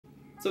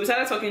So we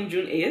started talking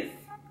June 8th.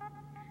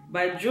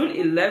 By June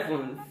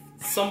 11th,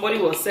 somebody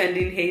was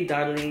sending "Hey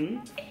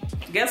darling."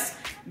 Guess,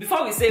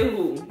 before we say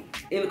who,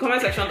 in the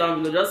comment section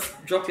down below,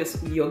 just drop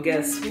your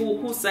guess.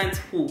 Who sent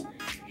who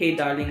 "Hey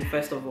darling"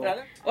 first of all.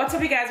 What's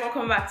up, you guys?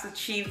 Welcome back to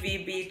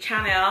ChiVB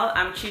channel.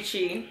 I'm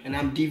Chichi. And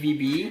I'm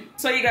DVB.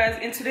 So you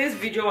guys, in today's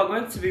video, we're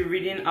going to be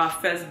reading our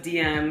first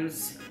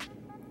DMs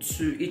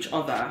to each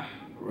other.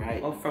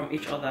 Right. Or from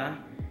each other.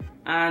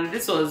 And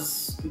this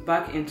was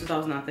back in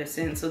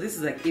 2013, so this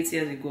is like 8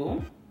 years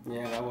ago.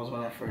 Yeah, that was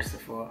when I first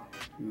of all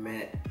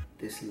met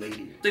this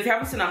lady. So if you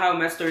haven't seen our How I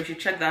Met story, you should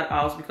check that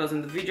out, because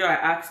in the video I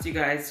asked you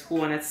guys who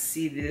wanted to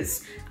see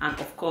this, and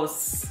of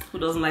course, who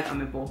doesn't like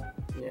Amiibo?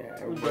 Yeah,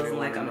 who doesn't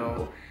like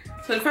Amiibo?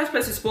 So the first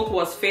person who spoke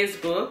was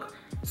Facebook,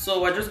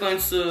 so we're just going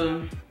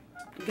to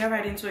get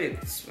right into it.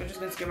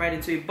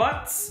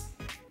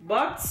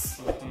 But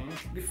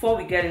before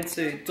we get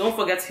into it, don't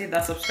forget to hit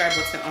that subscribe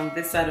button on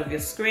this side of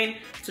your screen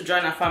to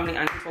join our family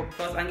and keep up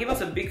with us, and give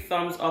us a big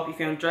thumbs up if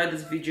you enjoyed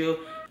this video.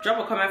 Drop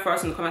a comment for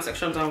us in the comment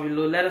section down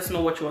below. Let us know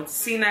what you want to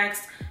see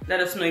next. Let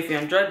us know if you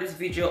enjoyed this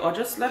video, or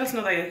just let us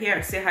know that you're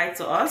here. Say hi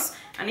to us,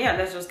 and yeah,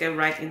 let's just get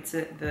right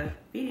into the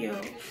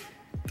video.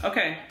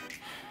 Okay,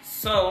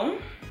 so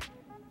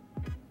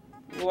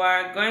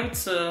we're going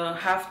to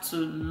have to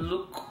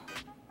look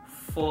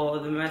for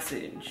the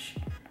message.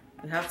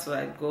 We have to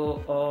like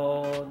go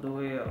all the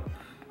way up.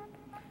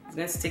 It's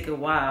going to take a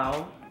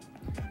while,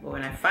 but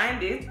when I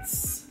find it,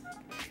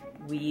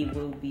 we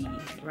will be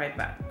right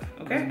back.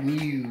 Okay?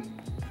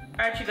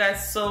 Alright, you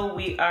guys, so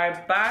we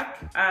are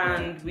back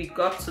and we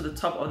got to the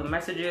top of the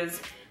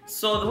messages.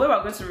 So the way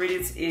we're going to read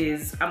it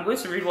is, I'm going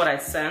to read what I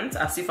sent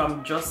as if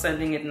I'm just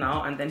sending it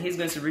now, and then he's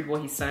going to read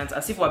what he sent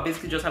as if we're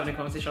basically just having a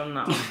conversation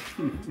now.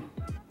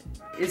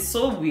 It's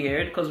so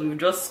weird because we've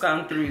just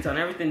scanned through it and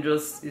everything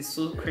just is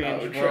so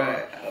cringe.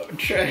 I'll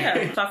try.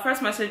 Yeah, so our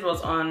first message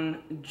was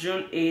on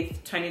June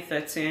 8th,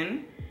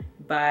 2013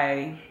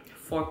 by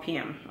 4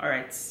 p.m.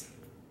 Alright.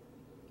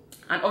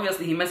 And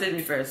obviously he messaged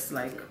me first,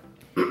 like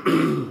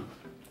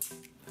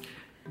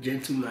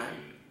gentleman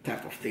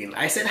type of thing.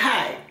 I said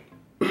hi.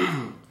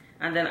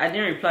 And then I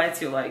didn't reply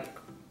till like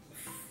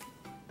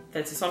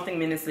 30 something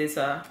minutes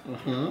later.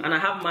 And I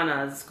have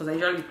manners because I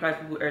usually reply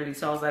people early,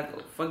 so I was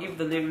like, forgive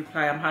the late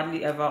reply, I'm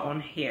hardly ever on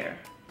here.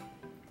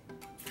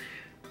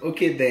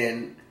 Okay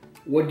then,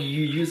 what do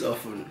you use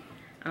often?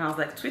 And I was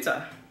like,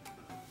 Twitter.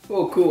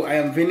 Oh cool, I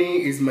am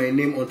Vinny is my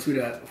name on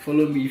Twitter.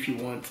 Follow me if you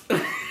want.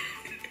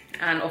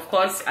 And of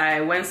course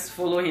I went to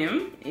follow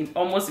him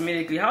almost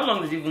immediately. How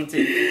long did it even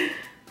take?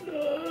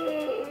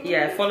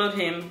 Yeah, I followed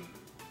him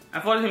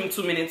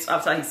 2 minutes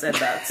after he said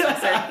that. So I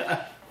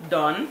said,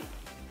 done.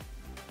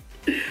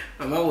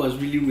 My mom was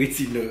really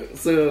waiting though.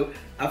 So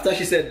after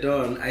she said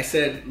done, I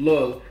said,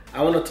 lol,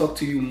 I want to talk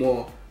to you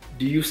more.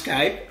 Do you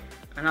Skype?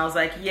 And I was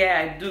like,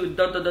 yeah, I do.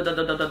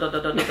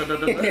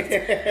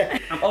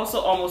 I'm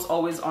also almost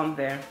always on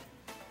there.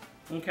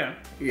 Okay.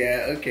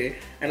 Yeah, okay.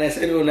 And I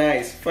said, oh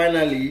nice,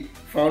 finally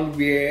found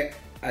where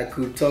I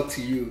could talk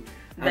to you.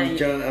 I'm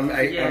John.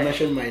 I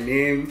mentioned my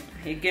name.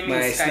 He gave me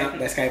my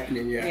Skype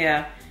name. Yeah.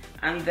 Yeah.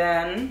 And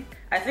then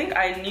I think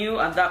I knew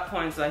at that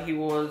point that he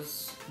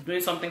was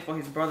doing something for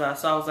his brother,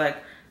 so I was like,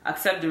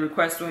 accept the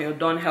request when you're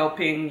done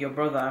helping your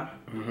brother.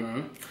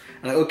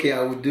 Like, okay,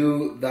 I will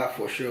do that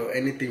for sure.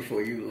 Anything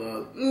for you,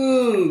 love.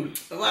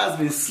 The has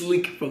been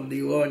slick from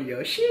the one,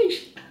 yo.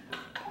 Sheesh.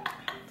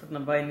 Talking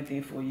about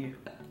anything for you.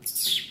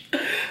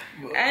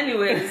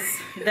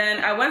 Anyways,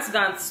 then I went to go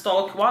and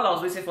stalk, while I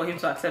was waiting for him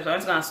to accept, I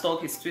went to go and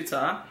stalk his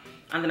Twitter,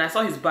 and then I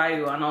saw his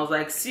bio and I was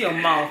like, see your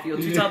mouth, your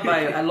Twitter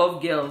bio, I love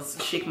girls,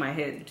 shake my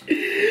head.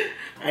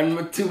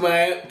 And to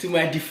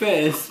my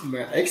defense,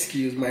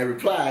 my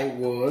reply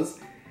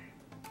was,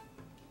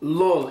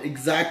 lol,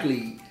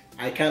 exactly,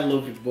 I can't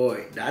love a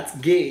boy, that's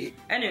gay.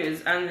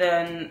 Anyways, and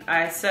then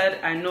I said,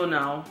 I know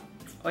now.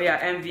 Oh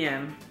yeah,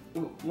 MVM,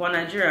 we're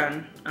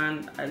Nigerian,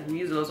 and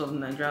we use lots of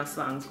Nigerian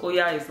slangs. Oh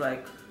yeah is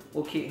like,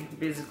 okay,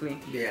 basically.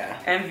 Yeah.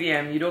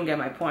 MVM, you don't get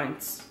my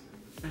points.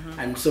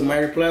 And so my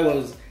reply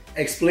was,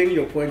 explain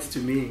your points to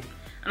me.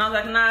 And I was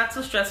like, nah,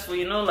 too stressful,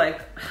 you know,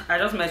 like, I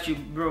just met you,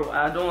 bro.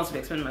 I don't want to be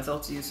explaining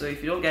myself to you, so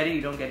if you don't get it,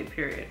 you don't get it,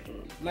 period.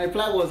 My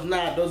reply was,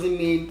 nah, doesn't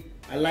mean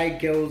I like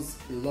girls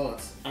a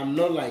lot. I'm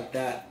not like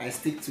that. I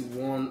stick to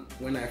one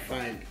when I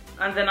find.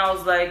 And then I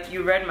was like,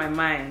 you read my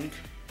mind.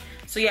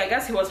 So yeah, I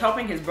guess he was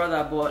helping his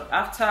brother, but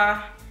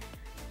after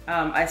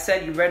I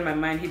said you read my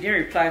mind, he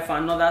didn't reply for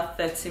another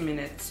 30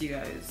 minutes, you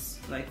guys.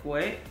 Like,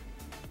 what?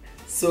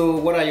 So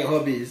what are your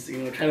hobbies? You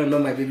know, trying to know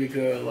my baby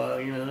girl,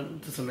 you know,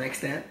 to some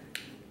extent.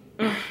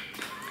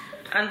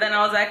 And then I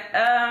was like,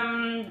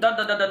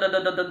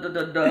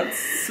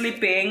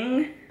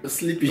 sleeping.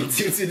 Sleeping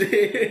till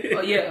today.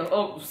 Oh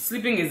yeah,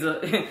 sleeping is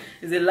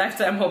a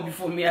lifetime hobby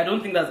for me. I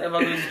don't think that's ever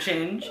going to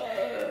change.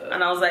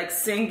 And I was like,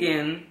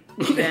 singing.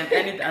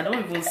 Then I don't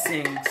even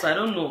sing, so I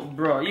don't know,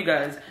 bro. You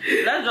guys,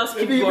 let's just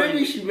keep going.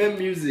 Maybe she meant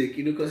music,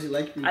 you know, because you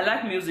like music. I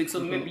like music,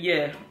 so maybe,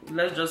 yeah,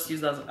 let's just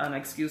use that as an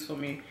excuse for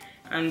me.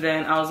 And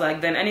then I was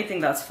like, then anything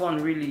that's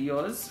fun, really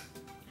yours.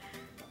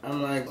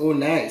 I'm like, oh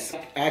nice. I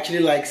actually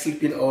like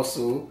sleeping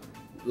also.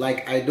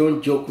 Like, I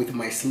don't joke with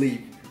my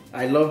sleep.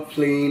 I love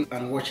playing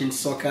and watching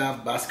soccer,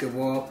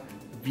 basketball,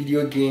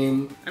 video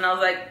game. And I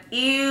was like,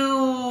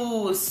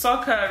 ew,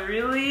 soccer,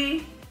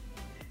 really?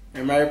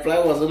 And my reply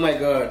was, oh my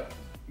god,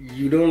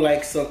 you don't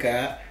like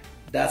soccer?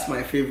 That's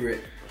my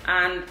favorite.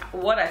 And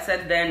what I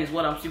said then is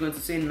what I'm still going to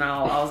say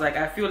now. I was like,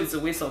 I feel it's a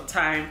waste of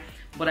time,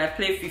 but I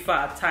play FIFA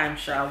at times,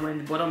 Sha, when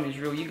the bottom is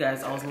real. You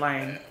guys, I was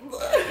lying.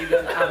 You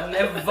guys,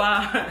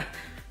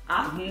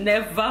 I've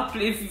never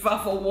played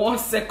FIFA for 1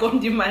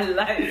 second in my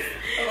life.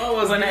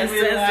 When I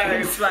said that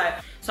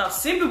reply. So I've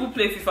seen people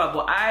play FIFA,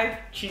 but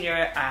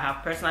Chinyere, I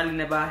have personally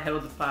never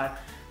held the pad.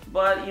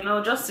 But you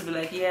know, just to be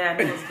like, yeah,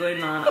 I know what's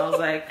going on. I was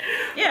like,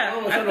 yeah,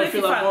 I play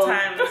FIFA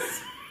at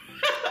times.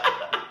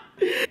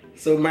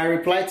 So my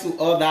reply to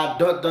all that ...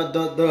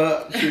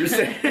 she was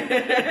saying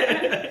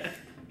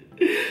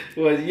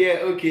was, yeah,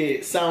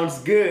 okay, sounds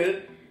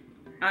good.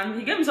 And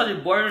he gave me such a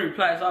boring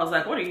reply, so I was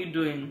like, what are you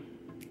doing?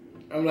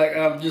 I'm like,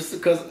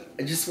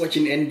 just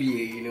watching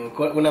NBA, you know.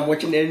 When I'm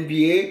watching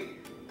NBA,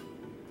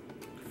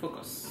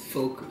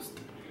 focused.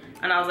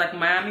 And I was like,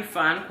 Miami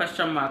fan,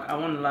 question mark, I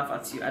want to laugh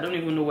at you. I don't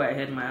even know where I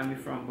heard Miami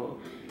from, but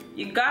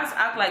you guys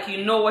act like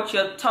you know what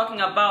you're talking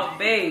about,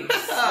 babes.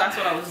 That's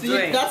what I was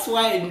doing. That's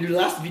why in the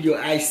last video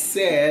I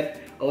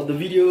said, or the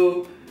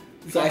video,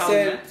 so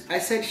I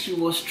said she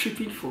was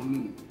stripping for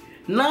me.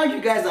 Now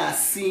you guys are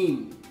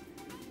seeing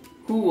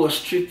who was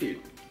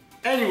stripping.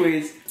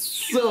 Anyways,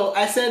 so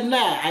I said,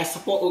 nah, I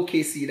support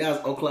OKC.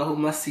 That's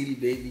Oklahoma City,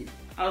 baby.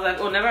 I was like,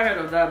 oh, never heard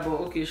of that, but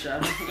okay, Sha.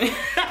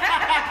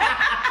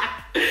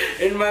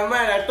 In my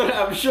mind,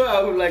 I'm sure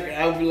I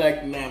would be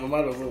like, nah, my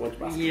mom doesn't watch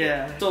basketball.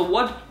 Yeah. So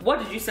what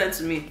did you send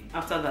to me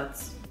after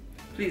that?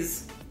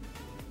 Please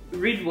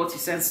read what you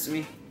sent to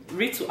me.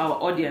 Read to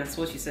our audience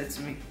what you said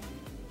to me.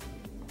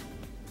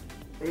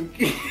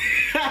 Okay.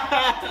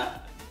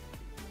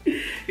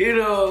 You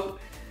know,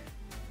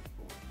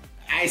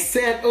 I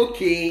said,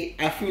 okay,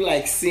 I feel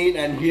like seeing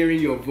and hearing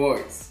your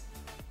voice.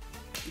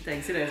 You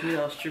said that's me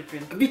that was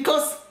tripping.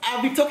 Because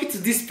I've been talking to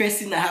this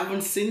person, I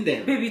haven't seen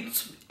them. Baby,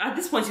 at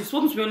this point, you've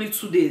spoken to me only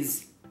 2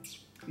 days.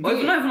 But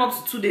you're not even up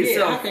to 2 days.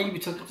 Yeah, how can you be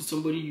talking to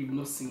somebody you've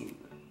not seen?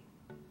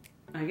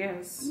 I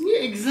guess. Yeah,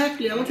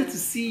 exactly. I wanted to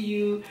see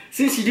you.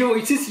 Since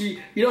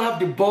you don't have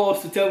the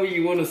balls to tell me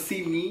you want to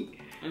see me.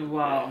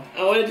 Wow.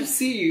 I wanted to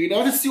see you. I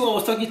wanted to see who I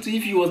was talking to,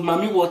 if it was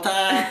Mami Water,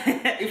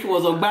 if it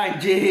was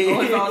Ogbanje.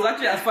 Or if I was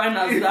actually as fine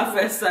as that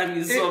first time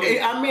you saw me.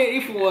 I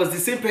mean, if it was the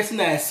same person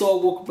that I saw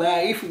walk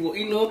by, if it was,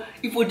 you know,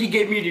 if Odi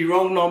gave me the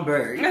wrong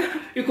number,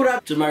 you could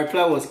have. So my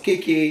reply was,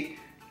 KK,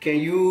 can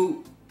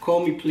you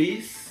call me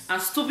please?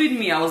 And stupid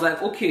me, I was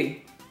like,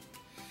 okay.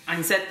 And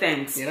he said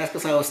thanks. Yeah, that's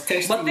because I was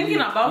texting. But thinking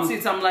about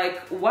it, I'm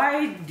like,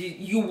 why did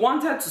you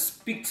wanted to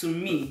speak to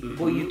me,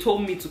 but you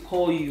told me to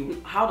call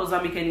you? How does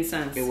that make any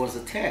sense? It was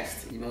a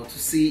test, you know, to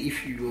see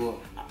if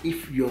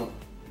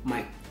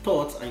my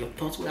thoughts and your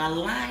thoughts were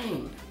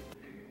aligned.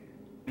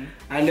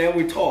 And then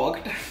we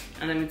talked.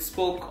 And then we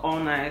spoke all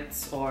night,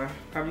 or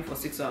probably for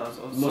 6 hours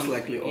or so. Most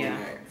likely all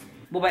night.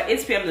 But by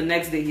 8 p.m. the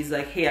next day, he's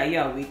like, hey, are you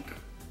awake?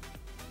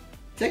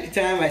 Check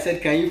the time. I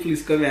said, can you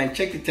please come here, and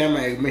check the time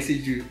I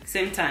messaged you.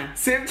 Same time.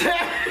 Same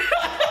time.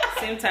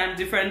 Same time,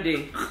 different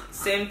day.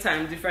 Same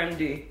time, different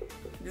day.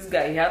 This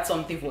guy, he had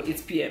something for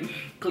 8 p.m.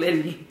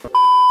 clearly.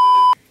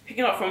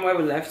 Picking up from where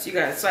we left, you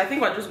guys. So I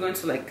think we're just going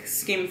to like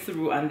skim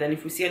through, and then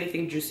if we see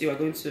anything juicy, we're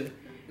going to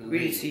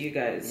read it to you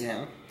guys.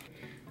 Yeah.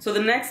 So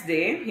the next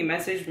day, he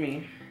messaged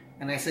me.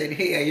 And I said,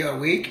 hey, are you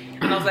awake?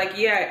 And I was like,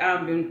 yeah,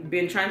 I've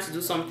been trying to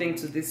do something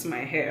to this my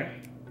hair.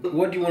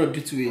 What do you want to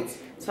do to it?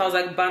 So I was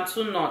like,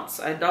 Bantu knots.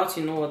 I doubt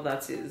you know what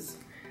that is.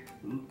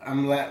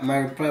 I'm like, my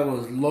reply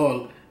was,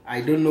 lol,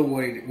 I don't know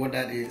what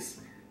that is.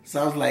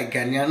 Sounds like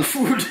Ghanaian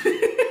food.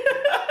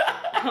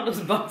 How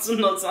does Bantu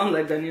knots sound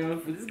like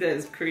Ghanaian food? This guy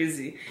is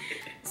crazy.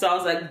 So I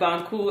was like,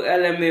 Banku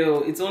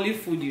LMAO, it's only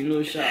food you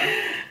know, Sha.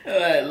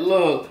 Alright,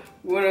 lol,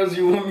 what else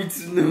you want me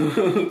to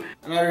know?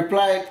 And I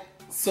replied,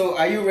 so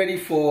are you ready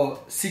for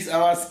 6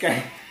 hours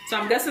Skype? So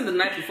I'm guessing the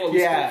night before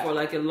we spoke for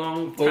like a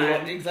long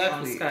time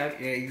exactly. on Skype.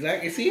 Yeah,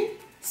 exactly. See?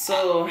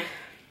 So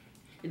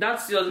that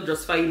still doesn't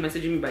justify you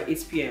messaging me by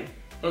 8 p.m.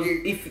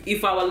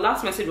 If our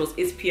last message was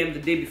 8 p.m. the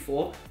day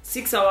before,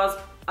 6 hours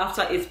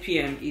after 8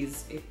 p.m.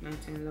 is 8, 9,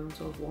 10, 11,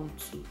 12, 1,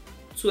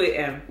 2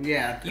 a.m.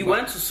 Yeah. You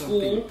went to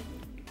school.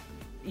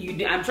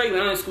 I'm sure you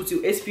went to school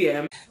till 8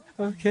 p.m.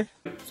 Okay.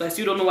 So I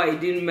still don't know why you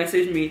didn't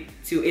message me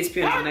till 8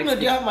 p.m. the next day.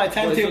 Do you have my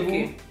timetable?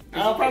 Okay.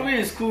 I'm probably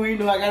in school, you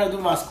know, I gotta do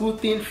my school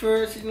thing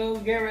first, you know,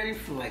 get ready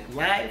for like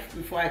life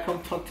before I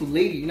come talk to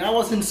lady. You know, I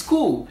was in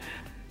school.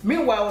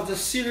 Meanwhile, I was a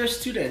serious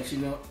student, you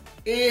know,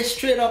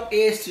 straight up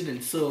A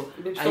student. So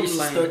Babe, I used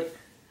to start.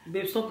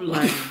 Babe, stop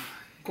lying.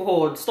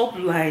 God, stop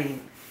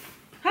lying.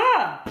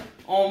 Ha!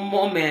 Oh,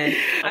 mom, man.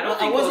 I don't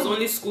think it was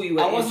only school you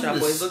were in, but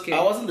it's okay.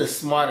 I wasn't the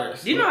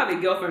smartest. Did you not have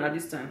a girlfriend at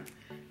this time?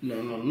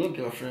 No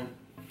girlfriend.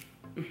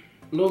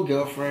 No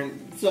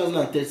girlfriend.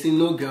 2013,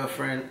 no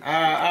girlfriend.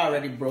 I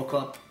already broke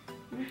up.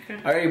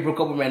 Okay. I already broke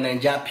up with my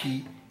Ninja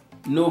P.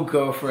 no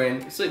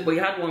girlfriend. So, but you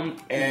had one.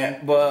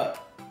 But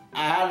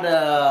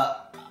I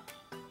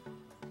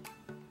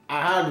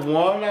had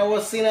one I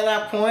was seeing at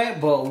that point,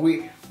 but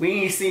we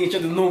ain't seeing each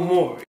other no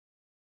more.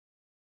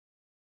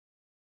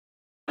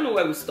 I don't know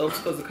where we stopped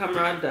because the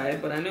camera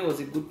died, but I know it was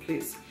a good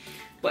place.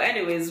 But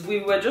anyways, we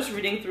were just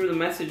reading through the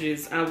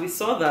messages and we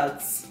saw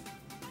that.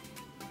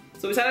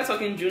 So we started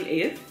talking June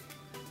 8th.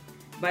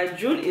 By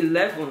June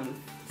 11th,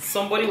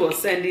 somebody was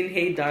sending,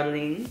 "Hey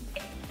darling."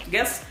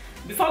 Guess,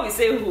 before we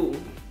say who,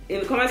 in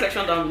the comment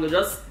section down below,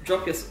 just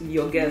drop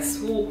your guess.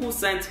 Who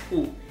sent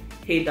who?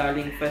 "Hey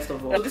darling," first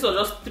of all. So this was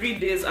just 3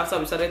 days after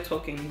we started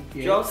talking.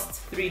 Yeah.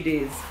 Just 3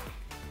 days.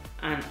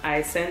 And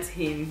I sent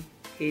him,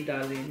 "Hey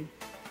darling."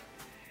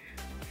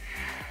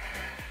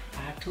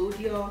 I told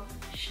y'all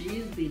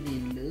she's been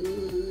in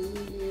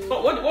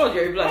love. What was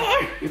your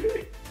reply?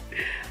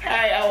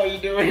 Hi, how are you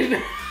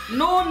doing?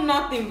 No,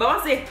 nothing. But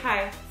I say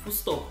hi, full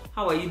stop.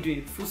 How are you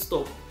doing? Full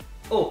stop.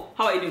 Oh,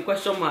 how are you doing?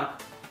 Question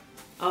mark.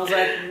 I was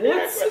like,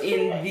 what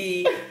in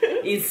the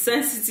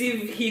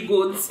insensitive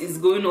he-goats is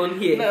going on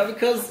here? No,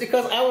 because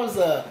I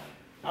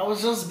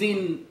was just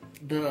being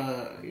I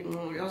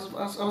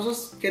was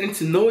just getting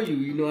to know you.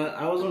 You know,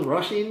 I wasn't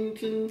rushing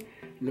to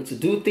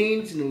do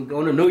things. You know,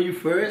 going to know you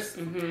first.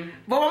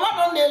 But Mama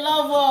don't they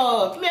love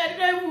her. Me, I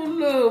don't even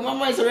know.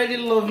 Mama is already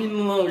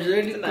loving love. She's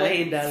already.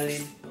 Hey,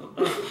 darling.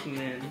 Oh,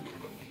 man.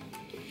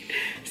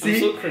 See, I'm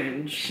so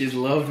cringe. She's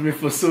loved me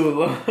for so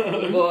long.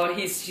 But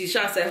she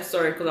shouts said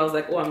sorry because I was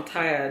like, "Oh, I'm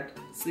tired."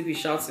 Sleepy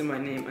shouts in my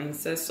name and he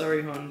says,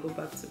 "Sorry, hon, go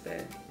back to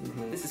bed."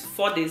 This is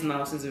 4 days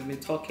now since we've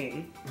been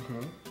talking.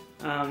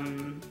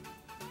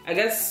 I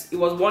guess it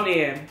was 1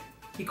 a.m.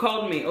 He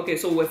called me. Okay,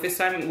 so we're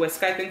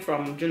Skyping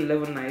from June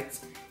 11 night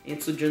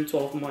into June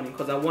 12 morning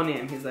because at 1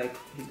 a.m. he's like,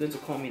 he's going to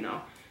call me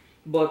now.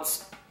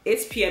 But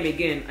 8 p.m.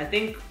 again,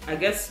 I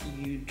guess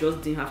you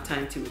just didn't have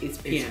time till 8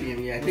 p.m. 8 p.m.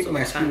 Yeah, I think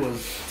my school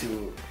was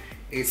till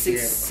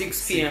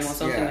 6 p.m. or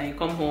something, and you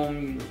come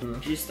home, you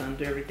gist and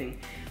do everything.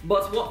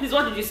 But what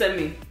did you send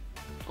me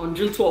on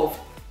June 12th?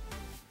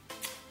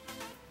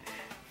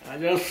 I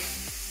just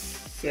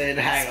said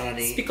hi,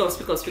 honey. Speak up.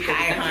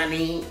 Hi,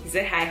 honey. He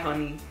said hi,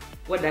 honey.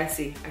 What did I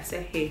say? I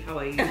said, "Hey, how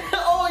are you?"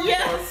 Oh yeah.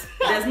 Because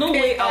there's no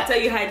way I'll tell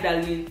you hi,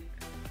 darling.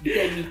 You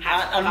tell me.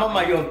 And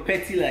Mama, you're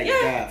petty like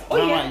that. Oh,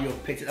 Mama, you're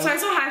petty. So I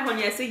saw hi,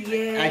 honey. I said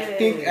yes.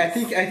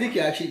 I think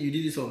you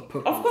did this on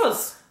purpose. Of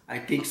course. I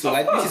think so.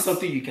 This is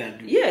something you can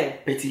do. Yeah.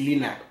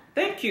 Petilina.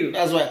 Thank you.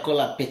 That's why I call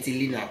her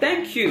Petilina.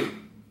 Thank you.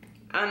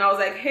 And I was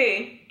like,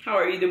 "Hey, how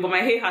are you doing?" But my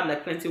hair had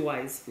like plenty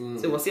wise,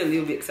 so was still a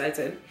little bit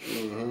excited.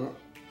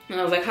 And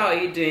I was like, "How are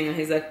you doing?" And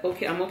he's like,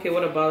 "Okay, I'm okay.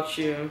 What about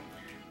you?"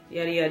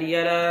 Yada yada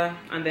yada.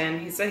 And then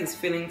he said he's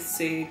feeling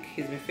sick.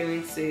 He's been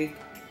feeling sick,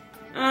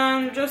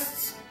 and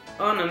just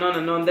on and on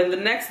and on. Then the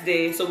next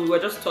day, so we were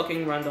just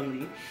talking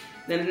randomly.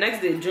 Then the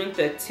next day, June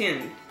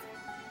 13th,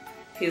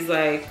 he's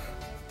like,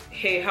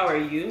 "Hey, how are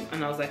you?"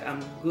 And I was like,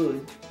 "I'm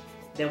good."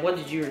 Then what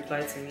did you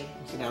reply to me?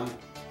 I said,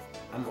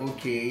 I'm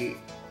okay,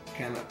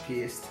 kind of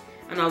pissed.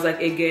 And I was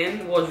like,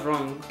 "Again, what's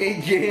wrong?"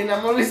 Again,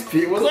 I'm always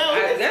pissed.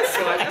 I guess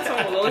so. I guess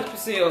I was always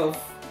pissing you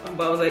off.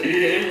 But I was like,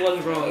 "Again,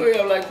 what's wrong?" Oh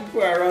yeah, like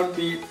people around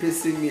me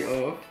pissing me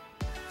off.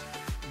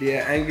 They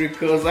are angry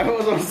because I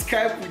was on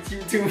Skype with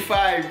you till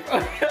 5.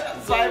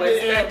 So we're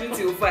Skyping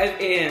till 5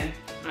 a.m.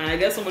 And I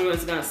guess somebody went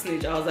to go and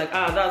snitch. I was like,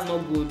 that's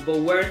not good, but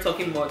we weren't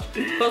talking much.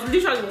 Because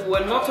literally we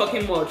were not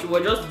talking much, we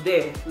were just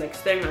there, like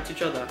staring at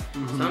each other. So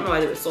I don't know why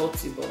they were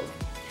salty, but...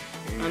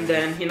 And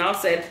then he now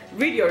said,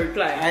 "Read your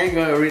reply." I ain't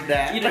gonna read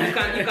that. You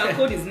can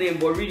code his name,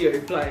 but read your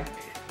reply.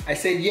 I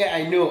said, "Yeah,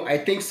 I know. I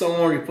think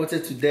someone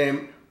reported to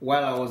them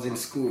while I was in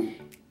school."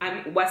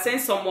 And we're saying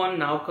someone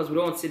now because we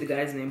don't want to say the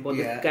guy's name, but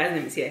the guy's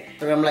name is here.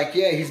 And I'm like,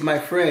 "Yeah, he's my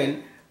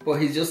friend, but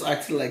he's just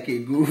acting like a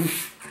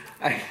goof."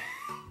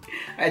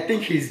 I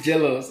think he's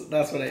jealous.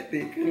 That's what I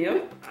think.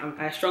 Yep,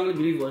 I strongly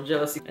believe it was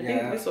jealousy. I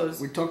think this was...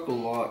 We talked a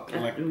lot,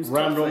 like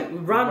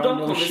random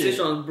conversations,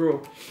 shit.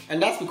 Bro.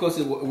 And that's because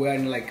we're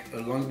in like a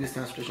long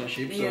distance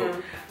relationship.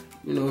 So,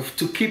 you know,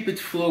 to keep it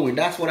flowing,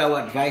 that's what I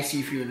would advise you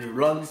if you're in a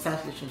long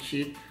distance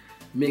relationship.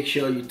 Make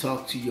sure you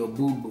talk to your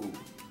boo-boo.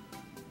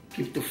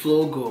 Keep the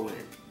flow going.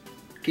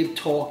 Keep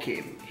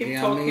talking. Keep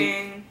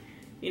talking.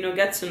 You know,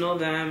 get to know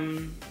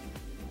them.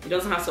 It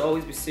doesn't have to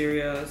always be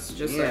serious.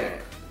 Just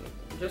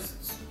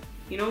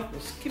you know,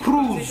 keep the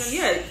conversation.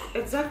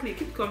 Yeah, exactly.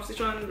 Keep the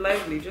conversation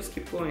lively. Just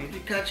keep going.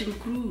 You're catching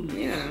cruise.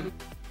 Yeah.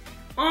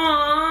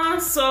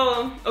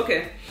 So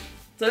okay.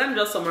 So let me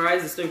just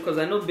summarize the story because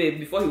I know, babe,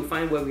 before he'll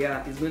find where we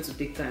are, it's going to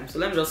take time. So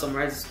let me just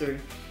summarize the story.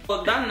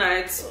 But that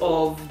night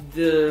of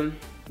the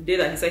day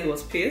that he said he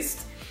was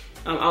pissed,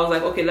 I was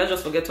like, okay, let's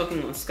just forget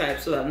talking on Skype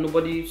so that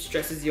nobody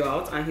stresses you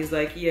out. And he's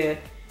like, yeah,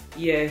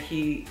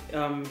 he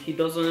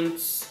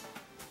doesn't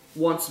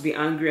want to be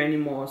angry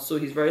anymore, so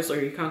he's very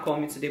sorry he can't call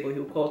me today, but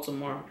he'll call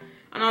tomorrow.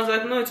 And I was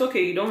like, no, it's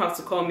okay, you don't have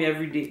to call me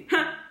every day.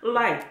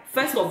 Lie.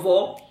 First of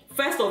all,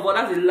 that's a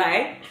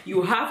lie.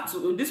 You have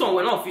to. This one,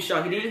 we're not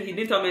official. He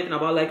didn't tell me anything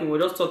about liking. We're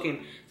just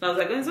talking. So I was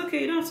like, it's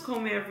okay, you don't have to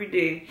call me every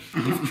day.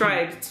 You've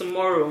tried.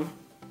 Tomorrow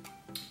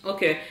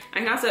Okay,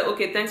 and I said,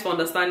 okay, thanks for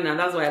understanding, and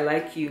that's why I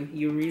like you.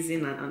 You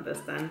reason and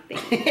understand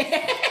things.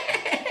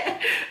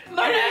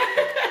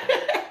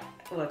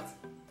 What?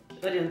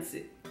 What do you want to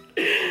say?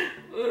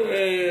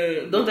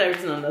 Don't I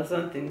reason and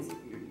understand things?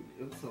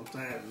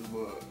 Sometimes,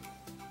 but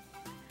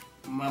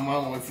my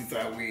mom wants it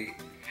that way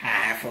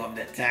half of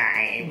the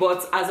time.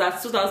 But as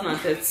at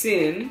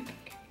 2013,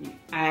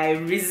 I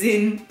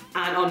reason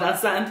and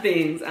understand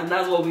things, and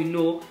that's what we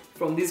know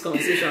from these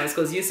conversations,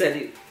 because you said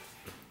it.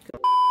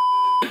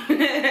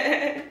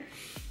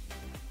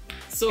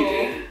 So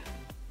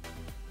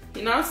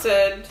he now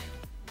said,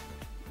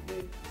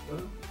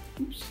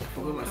 oops, I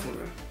forgot myself.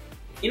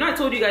 You know, I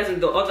told you guys in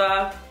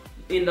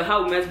the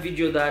How We Met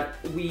video that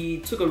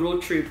we took a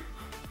road trip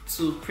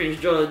to Prince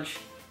George.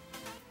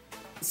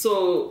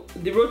 So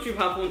the road trip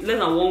happened less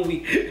than 1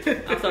 week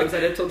after we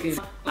started talking.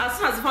 As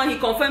soon as he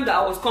confirmed that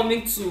I was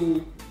coming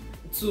to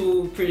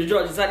Prince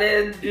George, he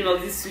started, you know,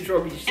 this sweet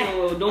rubbish.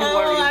 So don't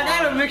worry. I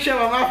gotta make sure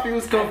Mama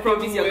feels comfortable. I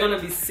promise you're gonna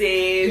be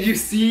safe. You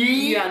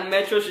see? You and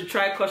Metro should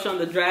try caution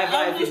the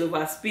driver if he's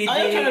over speeding.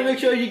 I'm trying to make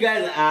sure you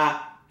guys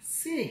are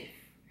safe.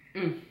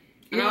 And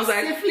I was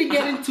like, safely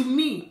getting to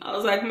me. I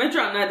was like,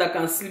 Metro and I that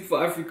can sleep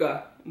for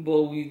Africa,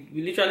 but we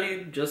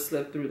literally just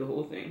slept through the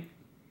whole thing.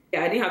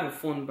 Yeah, I didn't have a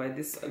phone by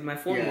this. My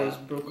phone was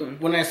broken.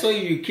 When I saw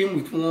you, you came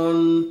with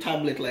one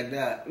tablet like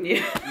that.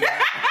 Yeah.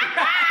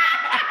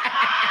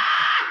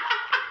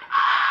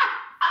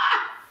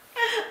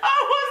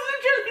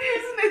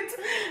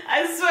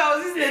 I swear I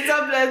was using a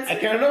tablet. I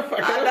cannot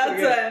forget. That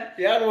time.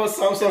 You had one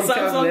Samsung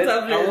tablet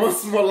and one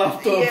small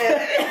laptop.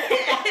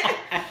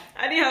 Yeah.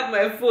 I didn't have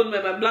my phone,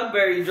 my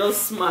BlackBerry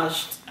just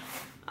smashed.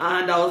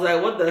 And I was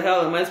like, what the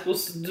hell am I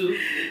supposed to do?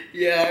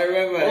 Yeah, I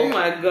remember. Oh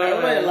my god. I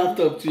remember your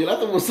laptop too. Your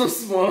laptop was so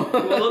small. It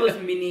was all those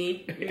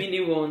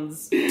mini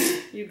ones.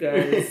 You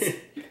guys.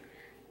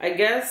 I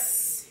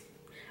guess.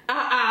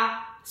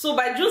 So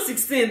by June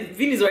 16th,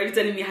 Vin is already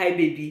telling me, hi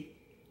baby.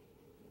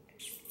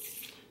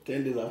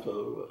 10 days after.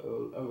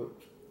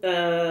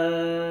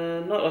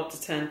 Not up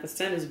to 10, because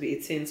 10 is be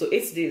 18. So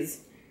 8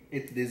 days.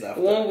 8 days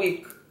after. 1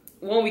 week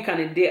and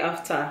a day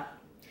after.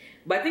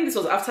 But I think this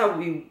was after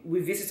we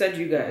visited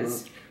you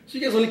guys. So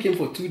you guys only came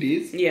for 2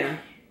 days? Yeah.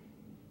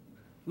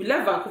 We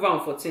left Vancouver on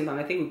 14th, and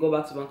I think we go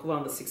back to Vancouver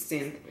on the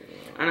 16th.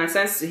 And I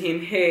sent to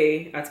him,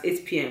 hey, at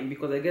 8 p.m.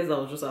 because I guess that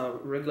was just our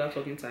regular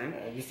talking time.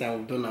 This time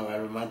we've done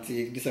our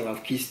romantic. This time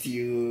I've kissed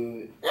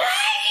you.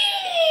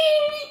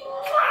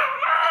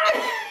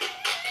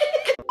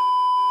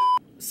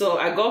 So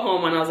I got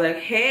home and I was like,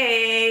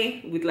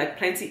 hey, with like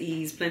plenty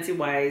E's, plenty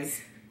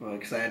Y's. I'm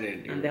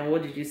excited. And then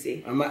what did you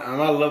say? I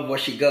love what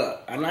she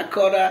got. And I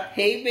called her,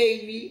 hey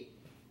baby.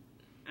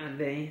 And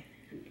then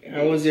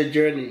how was your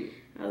journey?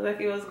 I was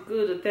like, it was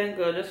good. Thank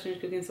God. Just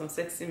finished cooking some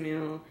sexy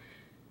meal.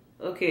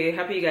 Okay,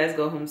 happy you guys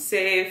got home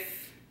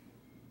safe.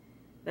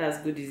 That's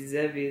good. You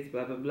deserve it.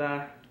 Blah blah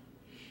blah.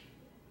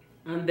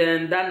 And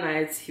then that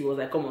night he was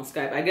like, come on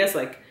Skype. I guess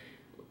like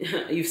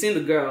you've seen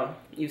the girl.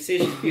 You've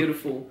seen she's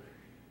beautiful.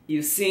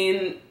 You've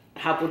seen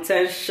her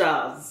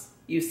potentials.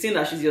 You've seen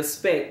that she's your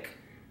spec.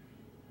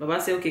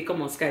 Baba said, okay,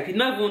 come on Skype. We did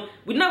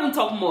not even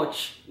talk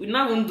much. We did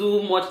not even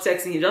do much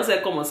texting. He just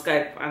said, come on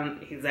Skype.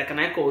 And he's like, can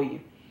I call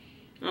you?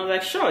 And I was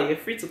like, sure, you're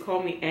free to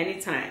call me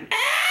anytime.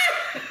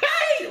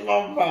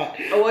 Mama.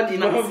 What did you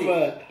not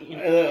say?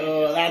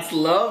 That's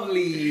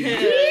lovely.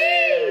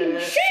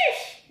 Sheesh.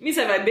 Me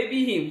said, I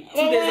baby him 2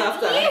 days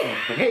after.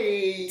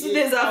 Hey. 2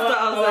 days after,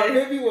 I was like,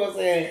 baby was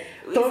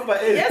turn by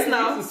turn. Yes,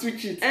 now. To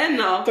switch it. And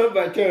now. Turn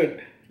by turn.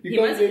 You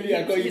call baby,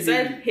 I call you baby. He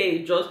said,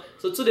 hey, just.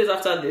 So 2 days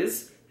after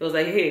this, he was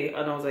like, hey,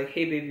 and I was like,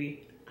 hey,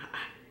 baby.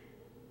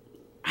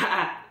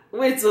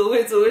 Wait till,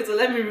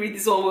 let me read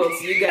this one well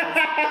to you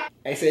guys.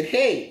 I said,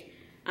 hey.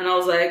 And I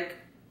was like,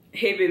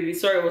 hey, baby,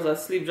 sorry I was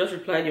asleep. Just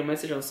replied your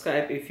message on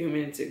Skype a few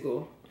minutes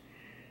ago.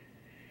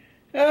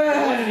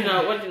 What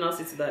did you not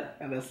say to that?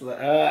 And that's like,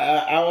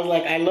 I was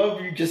like, I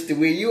love you just the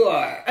way you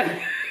are.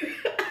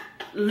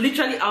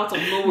 Literally out of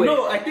nowhere.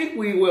 No, I think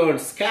we were on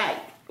Skype.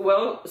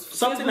 Well,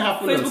 something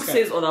happened on Skype. Facebook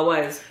says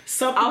otherwise.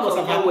 Something must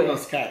have happened on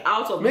Skype.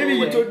 Out of Maybe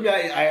nowhere. you told me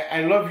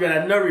I love you and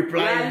I not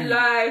replied.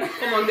 Lie.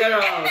 Come on, get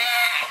out.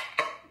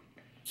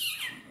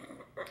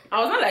 I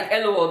was not like,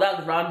 LOL,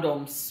 that's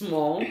random,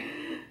 small.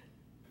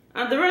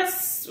 And the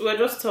rest, we're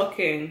just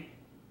talking.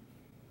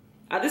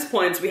 At this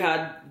point, we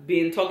had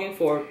been talking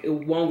for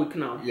 1 week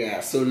now. Yeah,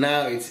 so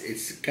now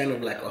it's kind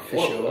of like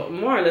official. Well,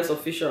 more or less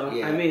official.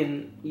 Yeah. I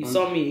mean, you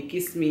saw me, you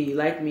kissed me, you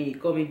liked me, you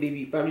called me baby,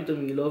 you probably told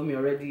me you love me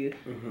already.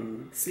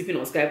 Sleeping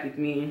on Skype with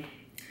me.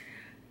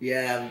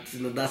 Yeah,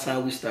 that's how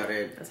we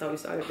started. That's how we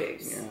started,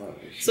 babes. Yeah,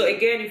 so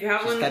again, if you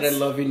haven't... She started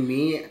loving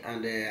me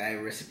and I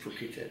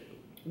reciprocated.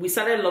 We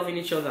started loving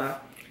each other.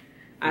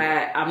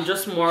 I'm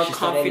just more she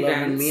confident.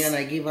 Started loving me and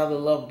I gave her the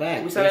love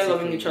back. We started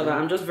loving each other.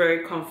 I'm just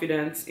very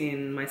confident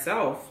in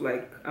myself.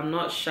 Like, I'm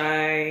not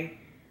shy.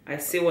 I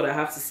say what I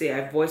have to say.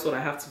 I voice what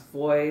I have to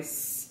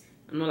voice.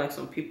 I know like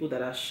some people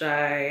that are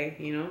shy,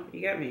 you know,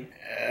 you get me?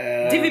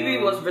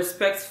 DVB was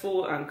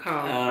respectful and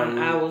calm, and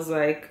I was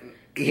like,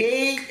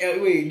 hey,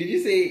 wait, did you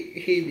say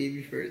hey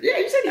baby first? Yeah,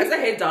 you said I said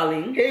hey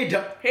darling.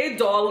 Hey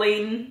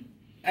darling.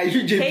 Are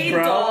you James hey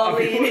Brown?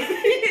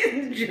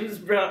 Darling. James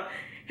Brown.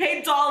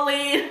 Hey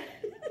darling.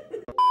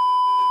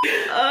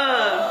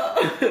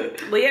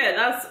 But yeah,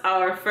 that's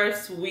our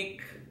first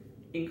week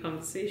in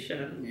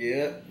conversation.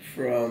 Yeah,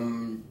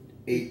 from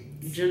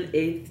June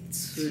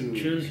 8th to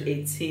June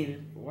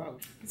 18th. Wow.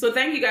 So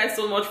thank you guys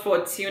so much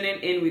for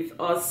tuning in with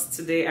us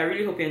today. I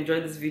really hope you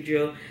enjoyed this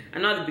video. I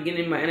know at the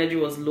beginning my energy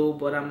was low,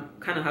 but I'm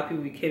kind of happy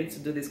we came to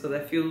do this because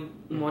I feel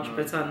much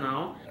better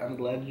now. I'm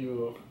glad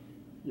you're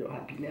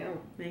happy now.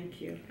 Thank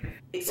you.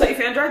 So if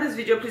you enjoyed this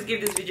video, please give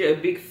this video a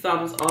big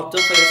thumbs up.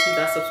 Don't forget to hit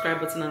that subscribe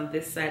button on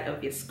this side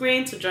of your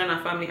screen to join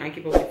our family and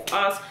keep up with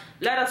us.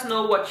 Let us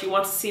know what you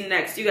want to see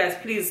next. You guys,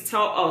 please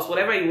tell us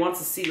whatever you want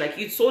to see. Like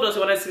you told us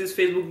you wanted to see this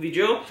Facebook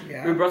video,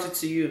 we brought it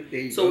to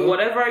you. So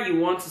whatever you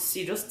want to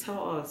see, just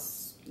tell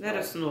us. Let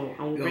us know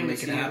and we'll bring it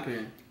to you.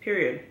 Happen.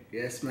 Period.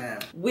 Yes, ma'am.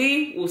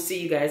 We will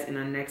see you guys in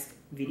our next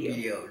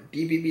video.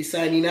 DBB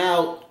signing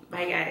out.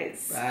 Bye,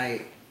 guys.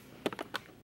 Bye.